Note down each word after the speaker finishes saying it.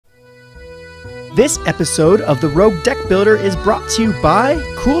This episode of the Rogue Deck Builder is brought to you by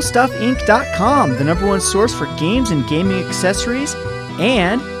CoolStuffInc.com, the #1 source for games and gaming accessories,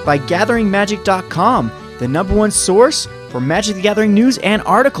 and by GatheringMagic.com, the #1 source for Magic the Gathering news and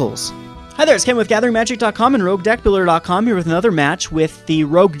articles. Hi there, it's Ken with GatheringMagic.com and RogueDeckbuilder.com here with another match with the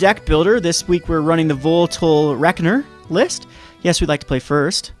Rogue Deck Builder. This week we're running the Volatile Reckoner list. Yes, we'd like to play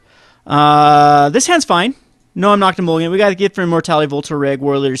first. This hand's fine. No, I'm not going to mulligan. We got to get for Immortality, Volatile Rig,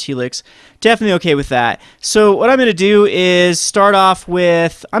 War Leader's Helix. Definitely okay with that. So what I'm going to do is start off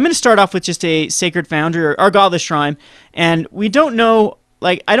with just a Sacred Foundry or Godless Shrine. And we don't know,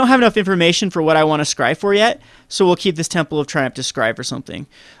 like, I don't have enough information for what I want to scry for yet. So we'll keep this Temple of Triumph to scry for something.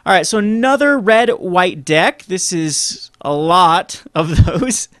 All right, so another red-white deck. This is a lot of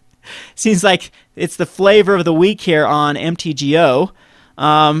those. Seems like it's the flavor of the week here on MTGO.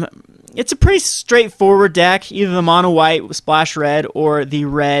 It's a pretty straightforward deck, either the mono white with splash red or the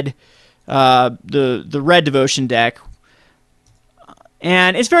red, the red devotion deck,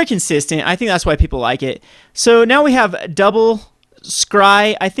 and it's very consistent. I think that's why people like it. So now we have double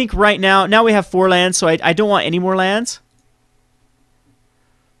scry. I think right now we have 4 lands, so I don't want any more lands.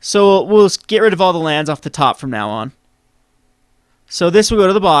 So we'll get rid of all the lands off the top from now on. So this will go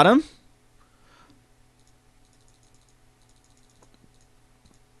to the bottom.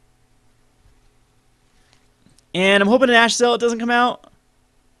 And I'm hoping an Ash Zealot doesn't come out.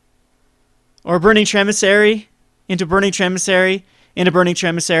 Or Burning Tremissary into Burning Tremissary into Burning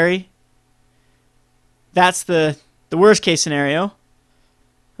Tremissary. That's the worst case scenario.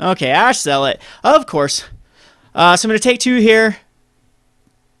 Okay, Ash Zealot. Of course. So I'm going to take 2 here.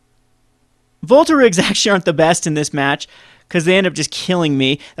 Volta Rigs actually aren't the best in this match because they end up just killing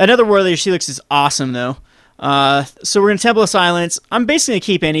me. Another War Leader's Helix is awesome though. So we're going to Temple of Silence. I'm basically going to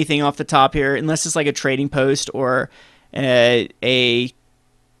keep anything off the top here, unless it's like a trading post or I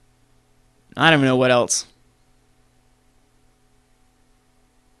don't know what else.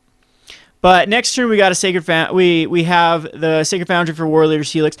 But next turn we got a Sacred we have the Sacred Foundry for War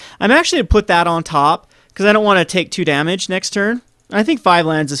Leader's Helix. I'm actually going to put that on top because I don't want to take 2 damage next turn. I think 5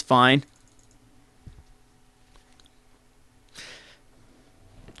 lands is fine.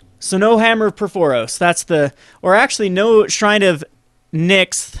 So no Hammer of Perforos. That's or actually no Shrine of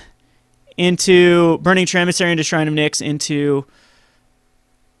Nyx into Burning Tremissary into Shrine of Nyx into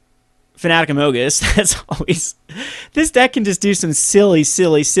Fanatic Amogus. That's always... This deck can just do some silly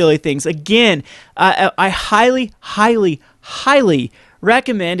things. Again, I highly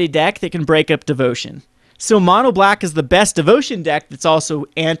recommend a deck that can break up Devotion. So Mono Black is the best Devotion deck that's also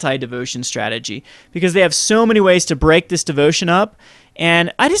anti-Devotion strategy because they have so many ways to break this Devotion up.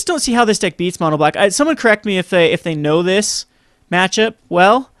 And I just don't see how this deck beats Mono Black. Someone correct me if they know this matchup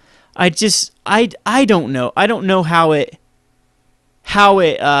well. I don't know. I don't know how it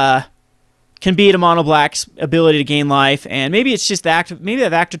can beat a Mono Black's ability to gain life, and maybe it's just maybe they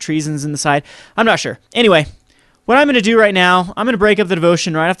have active treasons in the side. I'm not sure. Anyway, what I'm going to do right now, I'm going to break up the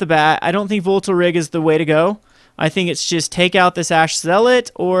Devotion right off the bat. I don't think Volatile Rig is the way to go. I think it's just take out this Ash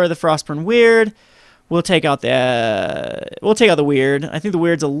Zealot or the Frostburn Weird. We'll take out the Weird. I think the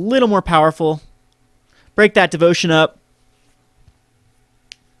Weird's a little more powerful. Break that Devotion up.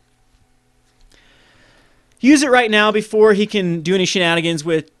 Use it right now before he can do any shenanigans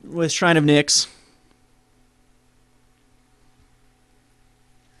with Shrine of Nyx.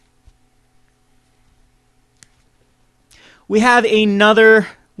 We have another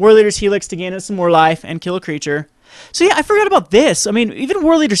War Leader's Helix to gain us some more life and kill a creature. So yeah, I forgot about this. I mean, even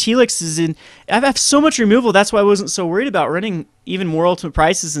War Leader's Helix is in... I have so much removal, that's why I wasn't so worried about running even more Ultimate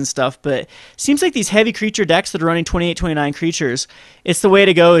Prices and stuff, but it seems like these heavy creature decks that are running 28, 29 creatures, it's the way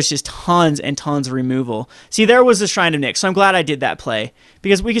to go is just tons and tons of removal. See, there was the Shrine of Nyx, so I'm glad I did that play,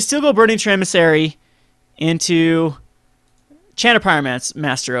 because we can still go Burning Tremissary into Chant of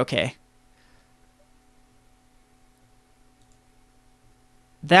Pyromancer, okay.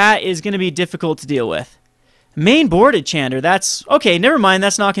 That is going to be difficult to deal with. Main boarded Chanter, that's... Okay, never mind,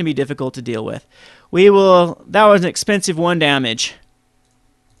 that's not going to be difficult to deal with. We will... That was an expensive 1 damage.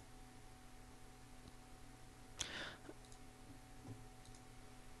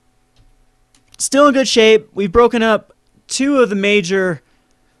 Still in good shape. We've broken up 2 of the major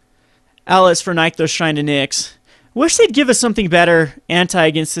outlets for Nykthos Shrine to Nyx. Wish they'd give us something better anti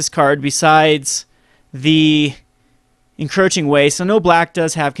against this card besides the Encroaching Waste. I know black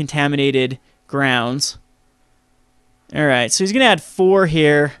does have Contaminated Grounds. Alright, so he's going to add 4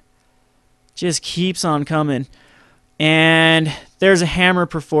 here. Just keeps on coming. And there's a Hammer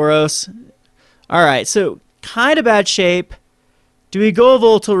Perforos. Alright, so kind of bad shape. Do we go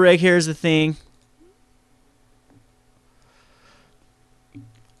Volatile Rig? Here's the thing.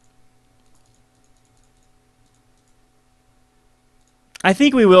 I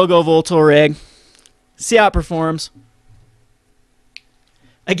think we will go Volatile Rig. See how it performs.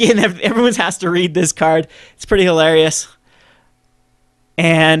 Again, everyone has to read this card. It's pretty hilarious.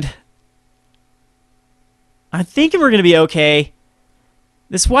 And I'm thinking we're going to be okay.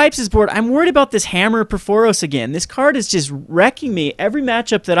 This wipes his board. I'm worried about this Hammer Perforos again. This card is just wrecking me. Every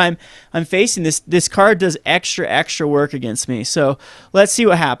matchup that I'm facing, this card does extra work against me. So let's see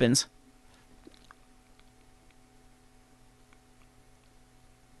what happens.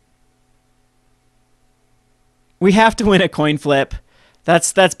 We have to win a coin flip.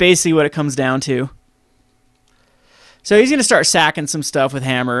 That's basically what it comes down to. So he's going to start sacking some stuff with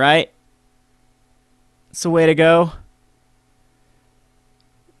Hammer, right? It's the way to go.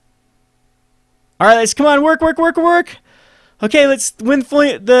 All right, let's come on, work. Okay, let's win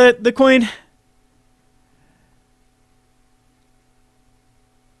the coin.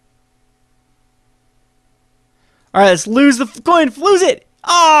 All right, let's lose the coin. Lose it.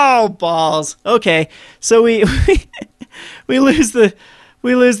 Oh, balls. Okay, so we lose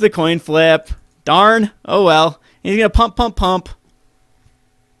the coin flip. Darn. Oh well. He's gonna pump.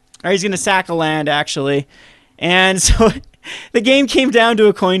 Or he's gonna sack a land actually, and so the game came down to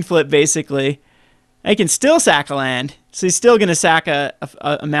a coin flip basically. I can still sack a land, so he's still gonna sack a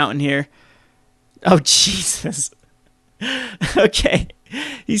mountain here. Oh Jesus. Okay,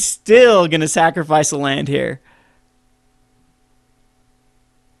 he's still gonna sacrifice a land here.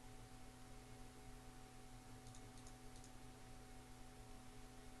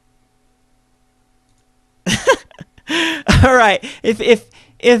 All right, if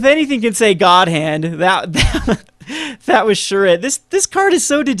anything can say God hand, that was sure it. This card is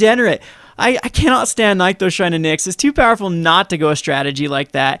so degenerate. I cannot stand Nykthos Shrine of Nyx. It's too powerful not to go a strategy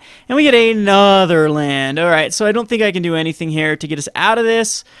like that. And we get another land. All right, so I don't think I can do anything here to get us out of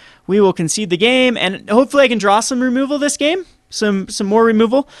this. We will concede the game, and hopefully I can draw some removal this game. Some more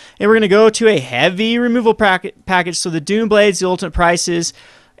removal. And we're going to go to a heavy removal package. So the Doom Blades, the Ultimate Prices,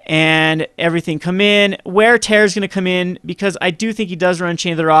 and everything come in. Wear Tear is going to come in because I do think he does run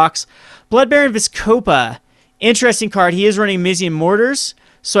Chain of the Rocks. Blood Baron Viscopa. Interesting card. He is running Mizian Mortars.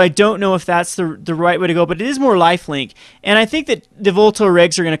 So I don't know if that's the right way to go, but it is more lifelink. And I think that the Volatile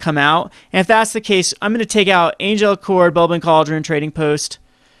Rigs are going to come out. And if that's the case, I'm going to take out Angelic Cord, Bubbling Cauldron, Trading Post.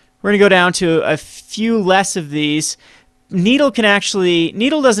 We're going to go down to a few less of these. Needle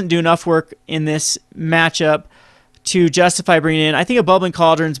doesn't do enough work in this matchup to justify bringing in. I think a Bubbling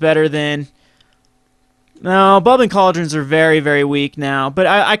Cauldron's better than... No, Bubbling Cauldrons are very, very weak now. But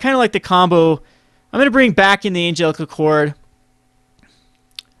I kind of like the combo. I'm going to bring back in the Angelic Cord,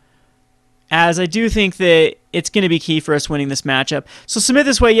 as I do think that it's going to be key for us winning this matchup. So submit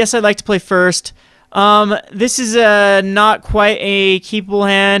this way. Yes, I'd like to play first. This is not quite a keepable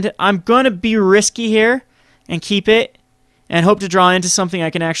hand. I'm going to be risky here and keep it and hope to draw into something I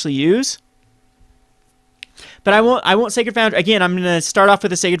can actually use. But I won't Sacred Foundry. Again, I'm going to start off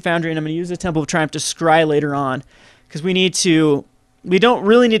with a Sacred Foundry, and I'm going to use the Temple of Triumph to scry later on, because we don't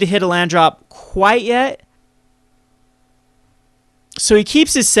really need to hit a land drop quite yet. So he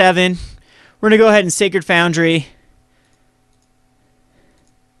keeps his 7. We're going to go ahead and Sacred Foundry.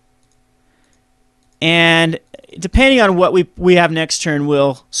 And depending on what we have next turn,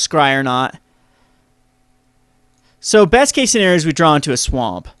 we'll scry or not. So best case scenario is we draw into a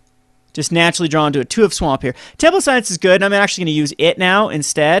swamp. Just naturally draw into a 2 of swamp here. Temple of Science is good, and I'm actually going to use it now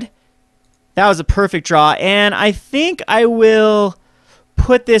instead. That was a perfect draw. And I think I will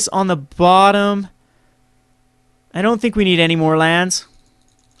put this on the bottom. I don't think we need any more lands.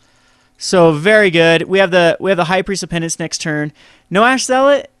 So very good. We have the High Priest of Penance next turn. No Ash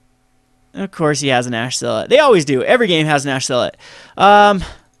Zealot? Of course he has an Ash Zealot. They always do. Every game has an Ash Zealot.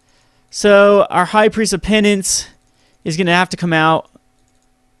 So our High Priest of Penance is going to have to come out.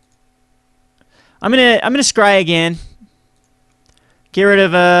 I'm gonna scry again. Get rid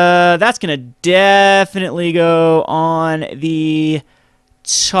of that's gonna definitely go on the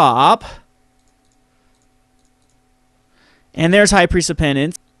top. And there's High Priest of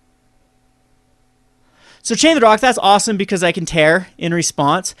Penance. So Chain of the Rocks, that's awesome because I can tear in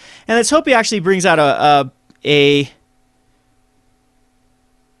response. And let's hope he actually brings out a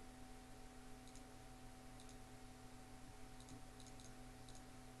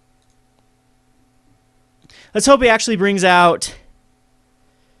let's hope he actually brings out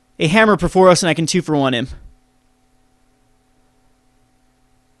a Hammer Perforos and I can 2-for-1 him.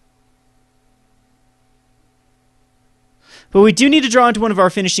 But we do need to draw into one of our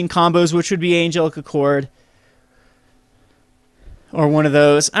finishing combos, which would be Angelic Accord. Or one of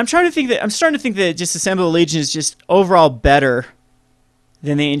those. I'm starting to think that just Assemble the Legion is just overall better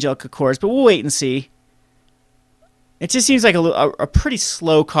than the Angelic Accords, but we'll wait and see. It just seems like a pretty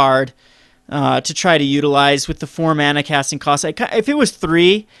slow card to try to utilize with the 4 mana casting cost. If it was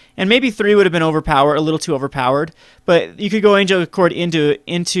 3, and maybe 3 would have been overpowered, a little too overpowered, but you could go Angel Accord into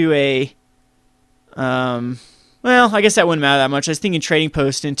a... well, I guess that wouldn't matter that much. I was thinking Trading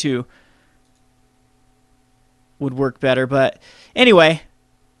Post into would work better, but anyway...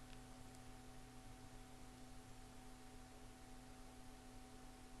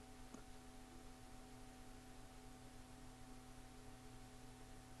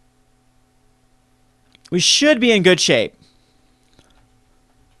 we should be in good shape.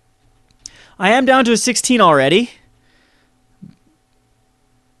 I am down to a 16 already.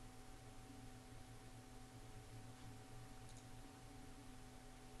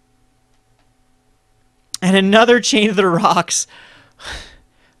 And another Chain of the Rocks.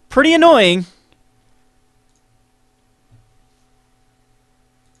 Pretty annoying.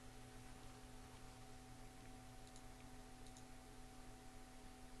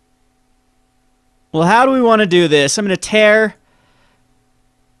 Well, how do we want to do this? I'm going to tear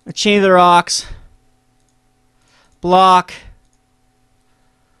a Chain of the Rocks, block,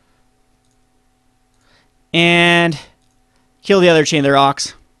 and kill the other Chain of the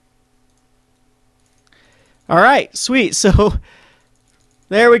Rocks. All right, sweet. So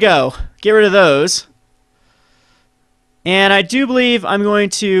there we go. Get rid of those. And I do believe I'm going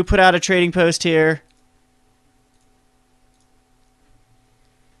to put out a Trading Post here.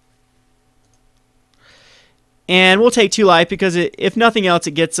 And we'll take 2 life because if nothing else,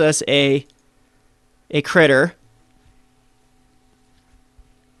 it gets us a critter.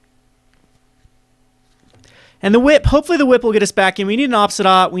 And the whip, hopefully the whip will get us back in. We need an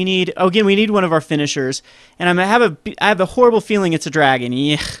Obsidian. We need, oh, again, we need one of our finishers. And I have a horrible feeling it's a dragon.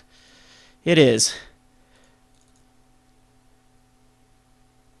 Yeah, it is.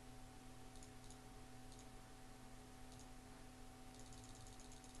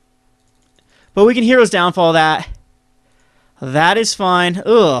 But we can Hero's Downfall that. That is fine.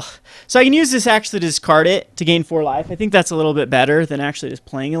 Ugh. So I can use this actually to discard it to gain 4 life. I think that's a little bit better than actually just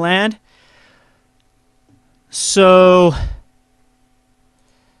playing a land. So...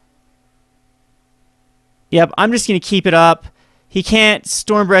 yep, I'm just going to keep it up. He can't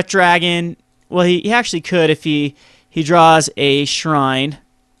Stormbreath Dragon. Well, he actually could if he draws a Shrine.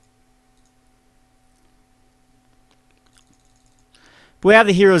 But we have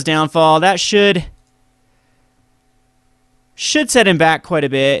the Hero's Downfall. That should set him back quite a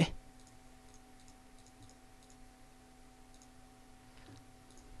bit.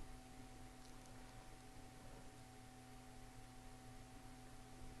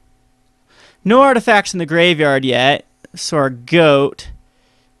 No artifacts in the graveyard yet, so our goat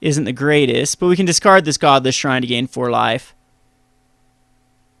isn't the greatest. But we can discard this Godless Shrine to gain 4 life.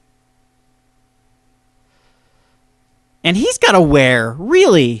 And he's got a wear,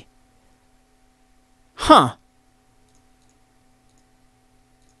 really? Huh.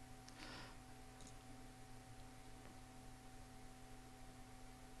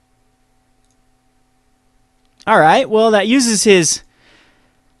 Alright, well that uses his...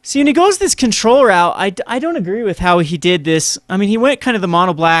 see, when he goes this control route, I don't agree with how he did this. I mean, he went kind of the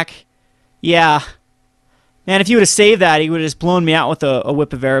mono black. Yeah. Man, if he would have saved that, he would have just blown me out with a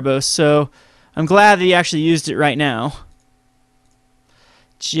Whip of Erebos. So, I'm glad that he actually used it right now.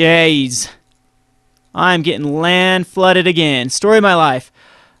 Jeez. I'm getting land flooded again. Story of my life.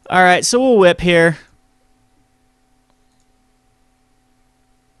 Alright, so we'll whip here.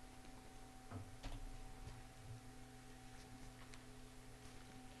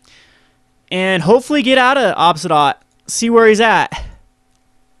 And hopefully get out of Obsidian. See where he's at.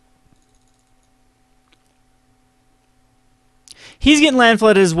 He's getting land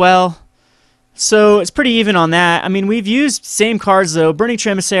flooded as well. So it's pretty even on that. I mean, we've used same cards though. Burning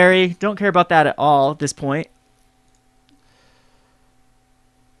Emissary. Don't care about that at all at this point.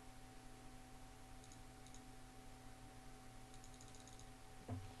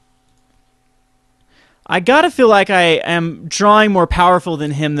 I gotta feel like I am drawing more powerful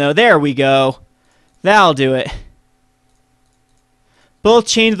than him though. There we go. That'll do it. Both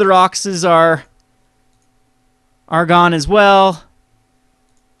Chain of the Rocks are gone as well.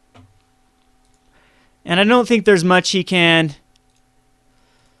 And I don't think there's much he can...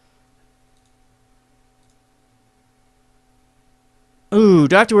 ooh,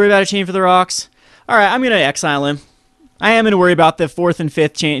 do I have to worry about a Chain for the Rocks? Alright, I'm going to exile him. I am going to worry about the 4th and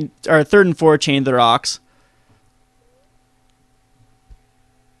 5th chain, or 3rd and 4th Chain of the Rocks.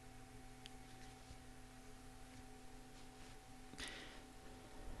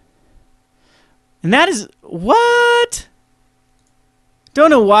 And that is... what? Don't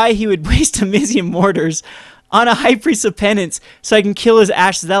know why he would waste a Mizzium Mortars on a High Priest of Penance so I can kill his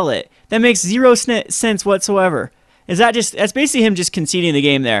Ash Zealot. That makes zero sense whatsoever. Is that just, that's basically him just conceding the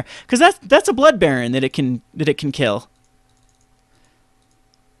game there. Because that's a Blood Baron that it can kill.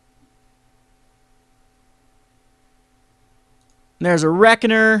 There's a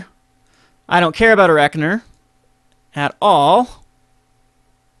Reckoner. I don't care about a Reckoner at all.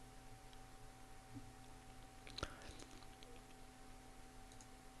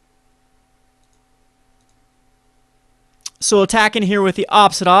 So attacking here with the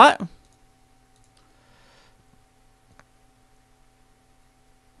Obsidian.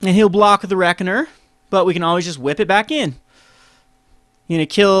 And he'll block the Reckoner, but we can always just whip it back in. You're going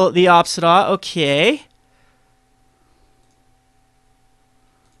to kill the Obsidian. Okay.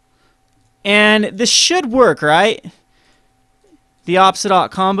 And this should work, right? The Obsidian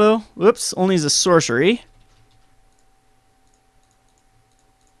combo. Whoops, only as a sorcery.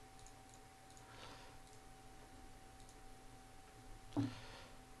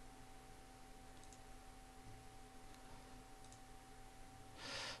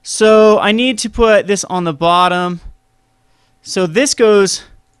 So I need to put this on the bottom. So this goes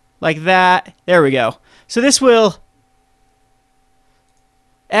like that. There we go. So this will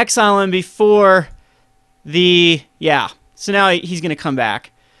exile him before the, yeah. So now he's going to come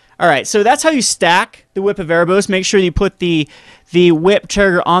back. All right, so that's how you stack the Whip of Erebos. Make sure you put the whip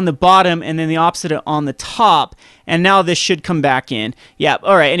trigger on the bottom and then the opposite on the top. And now this should come back in. Yeah,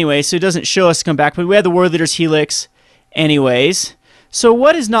 all right, anyway, so it doesn't show us to come back. But we have the World Leader's Helix anyways. So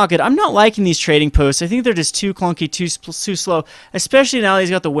what is not good? I'm not liking these trading posts. I think they're just too clunky, too slow, especially now that he's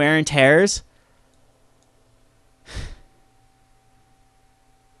got the wear and tears.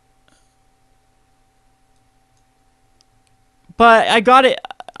 But I got it.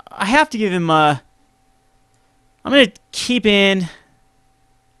 I have to give him a... I'm going to keep in...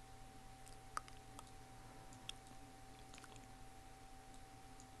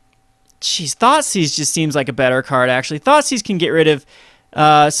 Jeez, Thoughtseize just seems like a better card, actually. Thoughtseize can get rid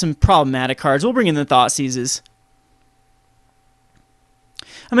of some problematic cards. We'll bring in the Thoughtseizes.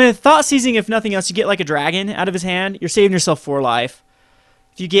 I mean, Thoughtseizing, if nothing else, you get like a dragon out of his hand. You're saving yourself 4 life.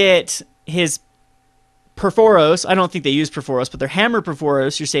 If you get his Perforos, I don't think they use Perforos, but their Hammer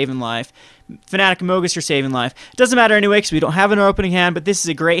Perforos, you're saving life. Fanatic Amogus, you're saving life. It doesn't matter anyway, because we don't have an opening hand, but this is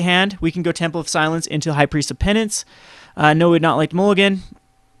a great hand. We can go Temple of Silence into High Priest of Penance. No, we'd not like Mulligan.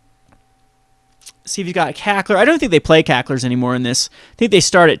 See if he's got a Cackler. I don't think they play Cacklers anymore in this. I think they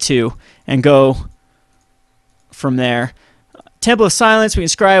start at 2 and go from there. Temple of Silence, we can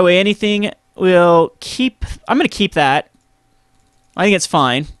scry away anything. We'll keep... I'm going to keep that. I think it's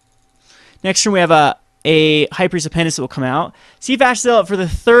fine. Next turn we have a High Priest of Penance that will come out. See if Ash Zealot for the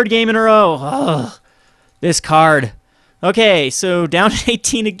 3rd game in a row. Ugh, this card. Okay, so down to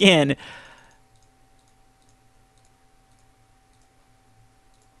 18 again.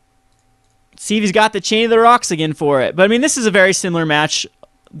 See if he's got the Chain of the Rocks again for it. But, I mean, this is a very similar match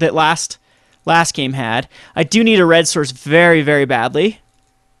that last game had. I do need a red source very, very badly.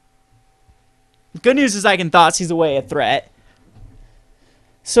 Good news is I can Thoughtseize away a threat.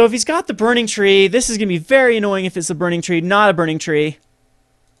 So if he's got the Burning Tree, this is going to be very annoying if it's a Burning Tree, not a Burning Tree.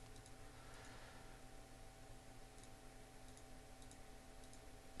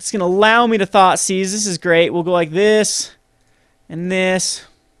 It's going to allow me to Thoughtseize. This is great. We'll go like this and this.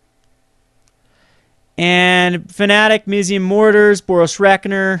 And Fanatic, Mizium Mortars, Boros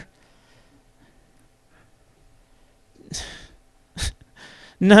Reckoner.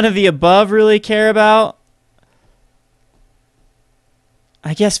 None of the above really care about.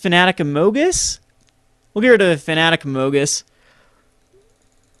 I guess Fanatic Amogus? We'll get rid of Fanatic Amogus.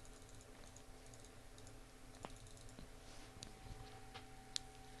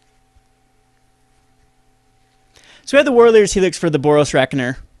 So we have the Warrior's Helix for the Boros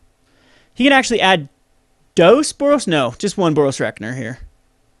Reckoner. He can actually add Dose Boros? No, just 1 Boros Reckoner here.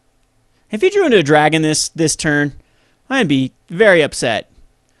 If he drew into a dragon this turn, I'd be very upset.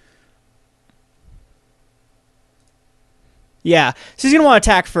 Yeah, so he's going to want to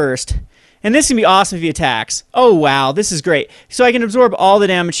attack first. And this is going to be awesome if he attacks. Oh, wow, this is great. So I can absorb all the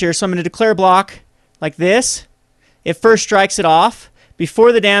damage here. So I'm going to declare block like this. It first strikes it off.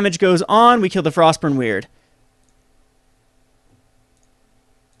 Before the damage goes on, we kill the Frostburn Weird.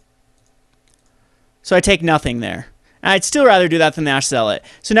 So I take nothing there. I'd still rather do that than the Ash Zealot.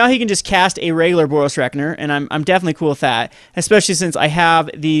 So now he can just cast a regular Boros Reckoner, and I'm definitely cool with that, especially since I have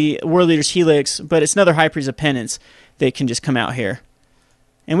the World Leader's Helix, but it's another High Priest of Penance that can just come out here.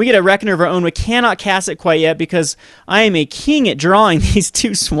 And we get a Reckoner of our own. We cannot cast it quite yet because I am a king at drawing these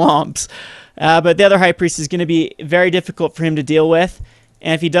 2 swamps. But the other High Priest is going to be very difficult for him to deal with.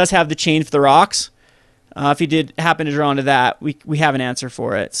 And if he does have the Chain for the Rocks, If he did happen to draw into that, we have an answer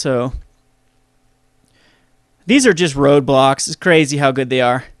for it. So these are just roadblocks. It's crazy how good they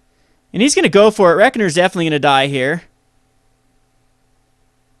are. And he's going to go for it. Reckoner's definitely going to die here.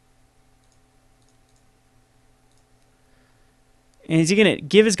 And is he going to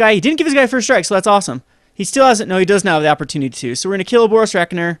give his guy... He didn't give his guy first strike, so that's awesome. He still hasn't... No, he does now have the opportunity to. So we're going to kill a Boros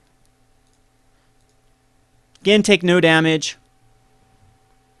Reckoner. Again, take no damage.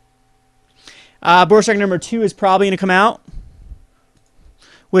 Boros Reckoner number 2 is probably going to come out,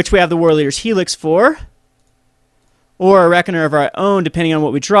 which we have the War Leader's Helix for. Or a Reckoner of our own, depending on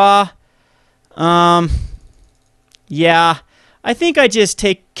what we draw. Yeah. I think I just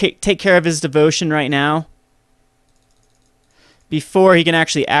take care of his devotion right now, before he can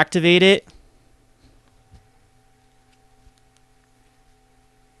actually activate it.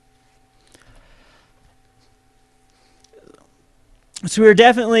 So we're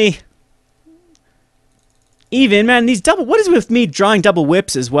definitely even. Man, these double... What is with me drawing double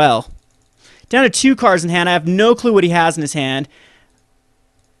whips as well? Down to 2 cards in hand. I have no clue what he has in his hand.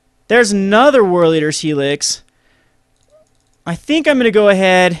 There's another War Leader's Helix. I think I'm going to go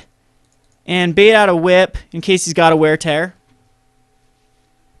ahead and bait out a whip in case he's got a Wear Tear.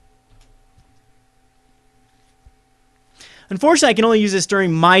 Unfortunately, I can only use this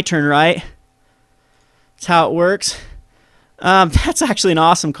during my turn, right? That's how it works. That's actually an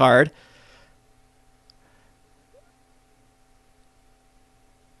awesome card.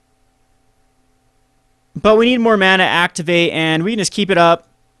 But we need more mana to activate, and we can just keep it up.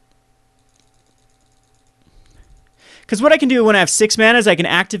 Because what I can do when I have 6 mana is I can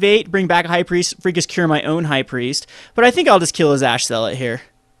activate, bring back a High Priest, Freakish Cure my own High Priest. But I think I'll just kill his Ash Zealot here.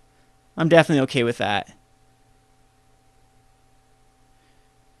 I'm definitely okay with that.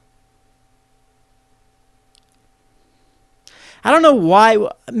 I don't know why.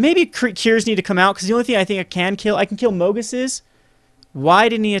 Maybe Cures need to come out, because the only thing I think I can kill Mogus's. Why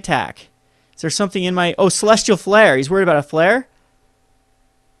didn't he attack? Is there something in my... Oh, Celestial Flare. He's worried about a flare?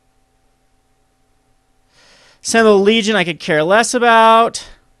 Sentinel Legion I could care less about,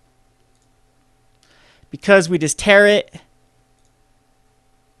 because we just tear it.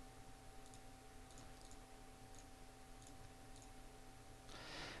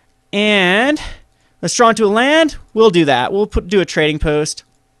 And let's draw into a land. We'll do that. We'll do a trading post.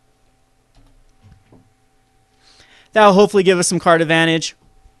 That'll hopefully give us some card advantage.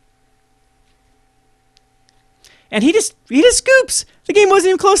 And he just scoops. The game wasn't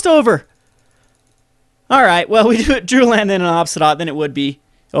even close to over. All right. Well, we drew a land then an Obsidian, then it would be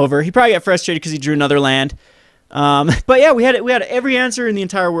over. He probably got frustrated because he drew another land. But yeah, we had every answer in the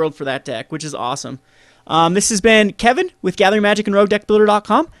entire world for that deck, which is awesome. This has been Kevin with Gathering Magic and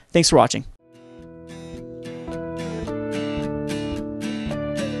Roguedeckbuilder.com. Thanks for watching.